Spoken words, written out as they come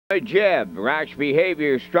Jeb, Rash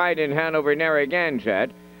Behavior, Stride in Hanover,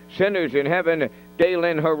 Narragansett. Sinners in Heaven,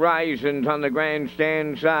 Daylin Horizons on the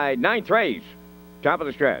grandstand side. 9th race, top of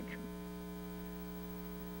the stretch.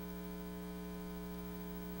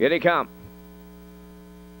 Here they come.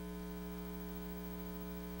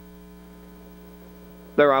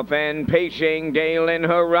 They're up and pacing. Daylin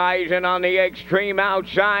Horizon on the extreme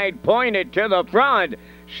outside, pointed to the front.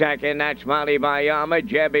 Second, that's Molly Bayama.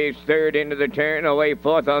 Jeb is third into the turn, away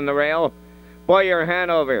fourth on the rail. Boyer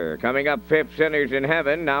Hanover coming up fifth, Sinners in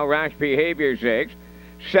Heaven. Now Rash Behavior sixth.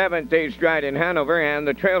 Seventh is Stride in Hanover, and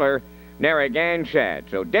the trailer Narragansett.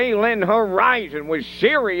 So Daylin Horizon was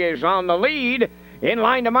serious on the lead. In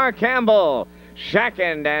line to Mark Campbell.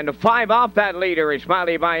 Second, and 5 off that leader is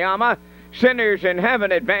Molly Bayama. Sinners in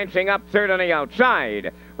Heaven advancing up third on the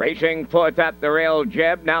outside. Racing fourth at the rail,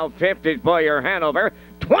 Jeb. Now fifth is Boyer Hanover.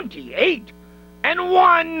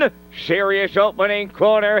 28-1. Serious opening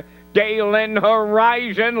quarter. Daylin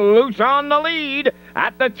Horizon loose on the lead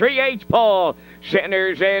at the 3/8 pole.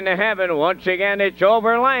 Sinners in Heaven. Once again, it's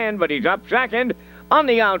overland, but he's up second on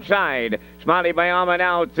the outside. Smiley Bayama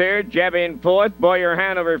now third. Jeb in fourth. Boyer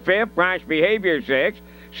Hanover fifth. Rash Behavior sixth.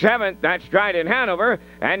 Seventh, that's Stride in Hanover.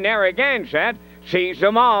 And Narragansett sees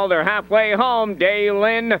them all. They're halfway home.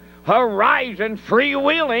 Daylin Horizon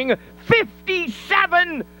freewheeling.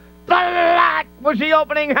 57. That was the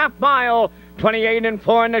opening half mile.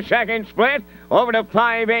 28-4 in the second split. Over to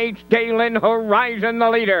 5/8, Daylin Horizon the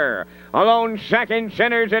leader. Alone second,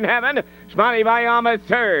 Sinners in Heaven. Smiley Bayama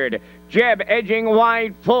third. Jeb edging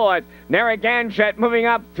wide fourth. Narragansett moving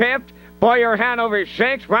up fifth. Boyer Hanover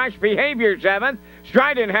sixth. Rash Behavior seventh.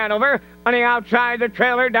 Stride in Hanover on the outside, the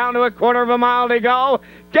trailer down to a quarter of a mile to go.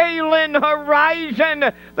 Daylin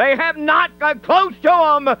Horizon, they have not got close to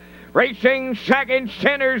him. Racing second,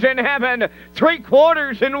 Sinners in Heaven,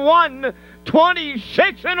 3/4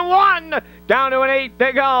 26-1, down to an 8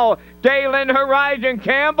 to go. Daylin Horizon,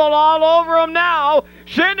 Campbell all over him now.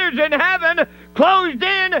 Sinners in Heaven closed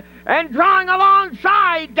in and drawing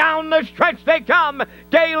alongside. Down the stretch they come.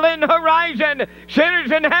 Daylin Horizon,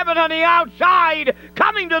 Sinners in Heaven on the outside,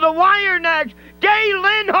 coming to the wire next.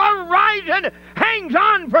 Daylin Horizon hangs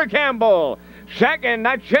on for Campbell. Second,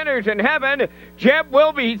 that's Sinners in Heaven. Jeb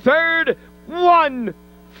will be third.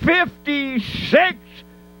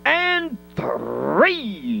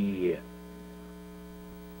 1:56-3.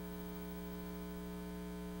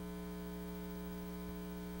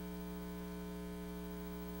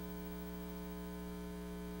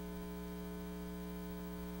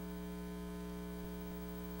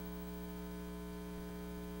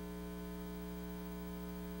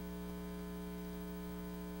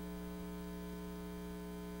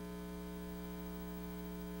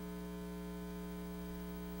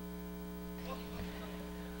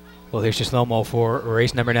 Well, here's your slow-mo for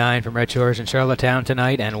race number 9 from Redshores in Charlottetown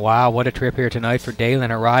tonight. And wow, what a trip here tonight for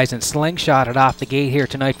Daylin Horizon. Slingshotted off the gate here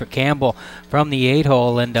tonight for Campbell from the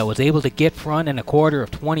 8-hole and was able to get front in a quarter of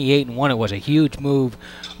 28-1. It was a huge move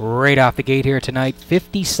right off the gate here tonight.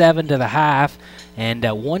 57 to the half and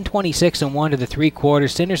 126-1 to the 3/4.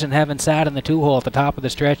 Sinners in Heaven sat in the 2-hole at the top of the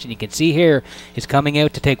stretch, and you can see here he's coming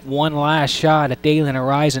out to take one last shot at Daylin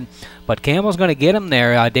Horizon. But Campbell's going to get him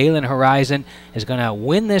there. Daylin Horizon is going to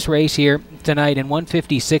win this race here tonight in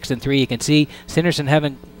 1:56-3. You can see Sinners in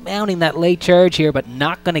Heaven mounting that late charge here, but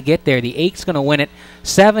not going to get there. The 8's going to win it.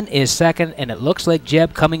 7 is second, and it looks like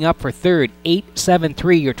Jeb coming up for third.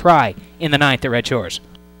 8-7-3 your try in the 9th at Redshores.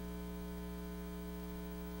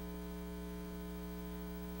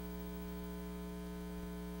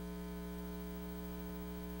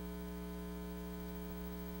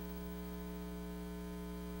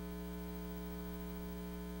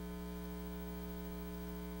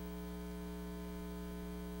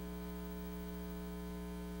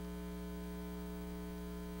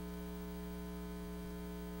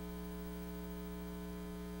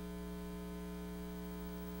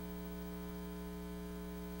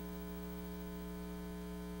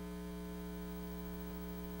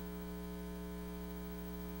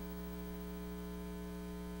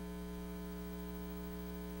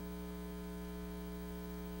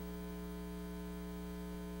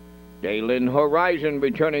 Daylin Horizon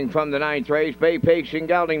returning from the 9th race. Bay pacing,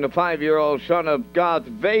 gelding the 5-year-old son of Darth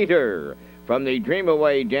Vader from the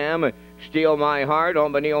Dreamaway Dam. Steal My Heart,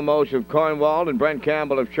 owned by Neil Mose of Cornwall and Brent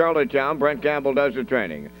Campbell of Charlottetown. Brent Campbell does the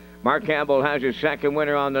training. Mark Campbell has his second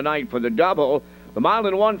winner on the night for the double. The mile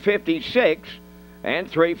in 1:56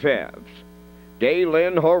 3/5.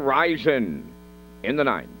 Daylin Horizon in the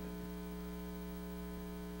 9th.